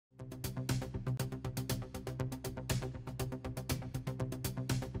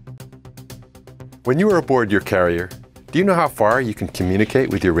When you are aboard your carrier, do you know how far you can communicate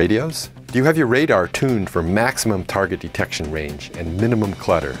with your radios? Do you have your radar tuned for maximum target detection range and minimum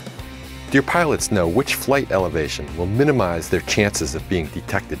clutter? Do your pilots know which flight elevation will minimize their chances of being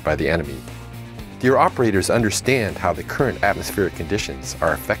detected by the enemy? Do your operators understand how the current atmospheric conditions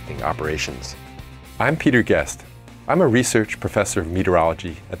are affecting operations? I'm Peter Guest. I'm a research professor of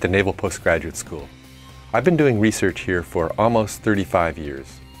meteorology at the Naval Postgraduate School. I've been doing research here for almost 35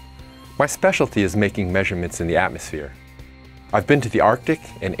 years. My specialty is making measurements in the atmosphere. I've been to the Arctic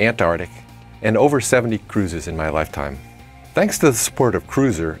and Antarctic and over 70 cruises in my lifetime. Thanks to the support of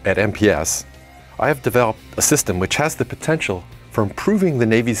CRUSER at NPS, I have developed a system which has the potential for improving the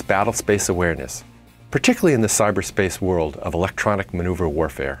Navy's battle space awareness, particularly in the cyberspace world of electronic maneuver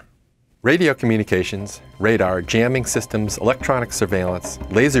warfare. Radio communications, radar, jamming systems, electronic surveillance,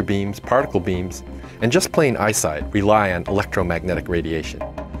 laser beams, particle beams, and just plain eyesight rely on electromagnetic radiation.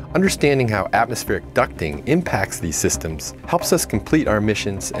 Understanding how atmospheric ducting impacts these systems helps us complete our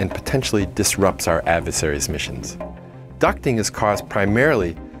missions and potentially disrupts our adversaries' missions. Ducting is caused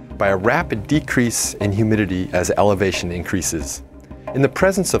primarily by a rapid decrease in humidity as elevation increases. In the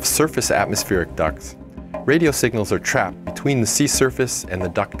presence of surface atmospheric ducts, radio signals are trapped between the sea surface and the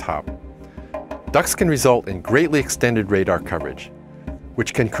duct top. Ducts can result in greatly extended radar coverage,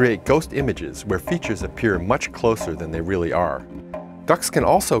 which can create ghost images where features appear much closer than they really are. Ducts can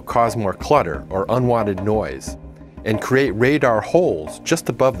also cause more clutter or unwanted noise and create radar holes just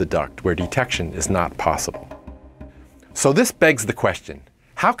above the duct where detection is not possible. So this begs the question,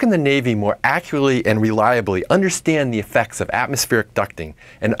 how can the Navy more accurately and reliably understand the effects of atmospheric ducting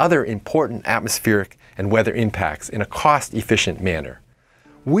and other important atmospheric and weather impacts in a cost-efficient manner?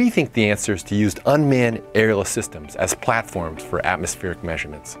 We think the answer is to use unmanned aerial systems as platforms for atmospheric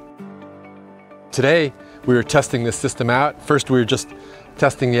measurements. Today, we were testing this system out. First, we were just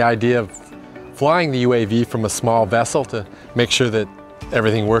testing the idea of flying the UAV from a small vessel to make sure that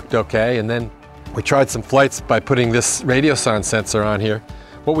everything worked okay. And then we tried some flights by putting this radiosonde sensor on here.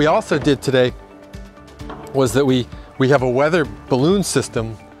 What we also did today was that we have a weather balloon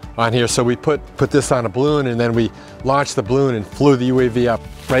system on here. So we put this on a balloon and then we launched the balloon and flew the UAV up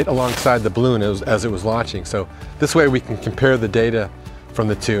right alongside the balloon as it was launching. So this way we can compare the data from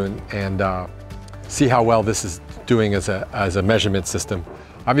the two and see how well this is doing as a measurement system.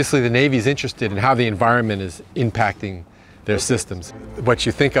 Obviously the Navy's interested in how the environment is impacting their systems. What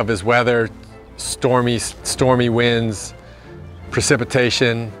you think of as weather, stormy winds,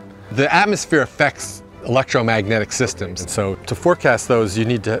 precipitation. The atmosphere affects electromagnetic systems, and so to forecast those you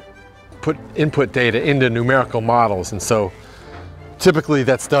need to put input data into numerical models, and so typically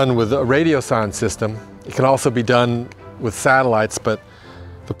that's done with a radiosonde system. It can also be done with satellites, but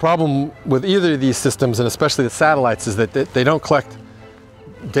the problem with either of these systems, and especially the satellites, is that they don't collect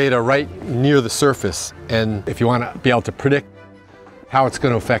data right near the surface. And if you want to be able to predict how it's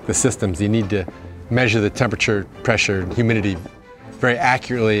going to affect the systems, you need to measure the temperature, pressure, and humidity very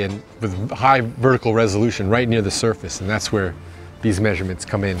accurately and with high vertical resolution right near the surface. And that's where these measurements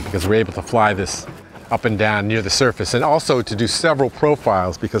come in, because we're able to fly this up and down near the surface, and also to do several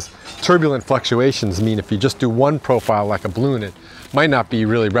profiles, because turbulent fluctuations mean if you just do one profile like a balloon, it might not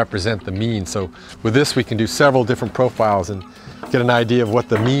really represent the mean. So with this we can do several different profiles and get an idea of what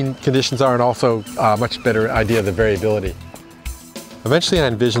the mean conditions are, and also a much better idea of the variability. Eventually I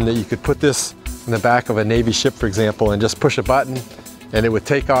envisioned that you could put this in the back of a Navy ship, for example, and just push a button and it would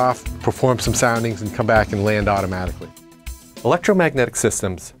take off, perform some soundings, and come back and land automatically. Electromagnetic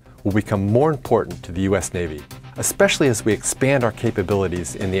systems will become more important to the U.S. Navy, especially as we expand our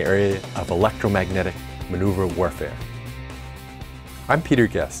capabilities in the area of electromagnetic maneuver warfare. I'm Peter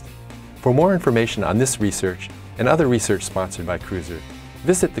Guest. For more information on this research and other research sponsored by CRUSER,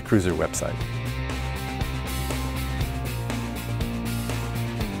 visit the CRUSER website.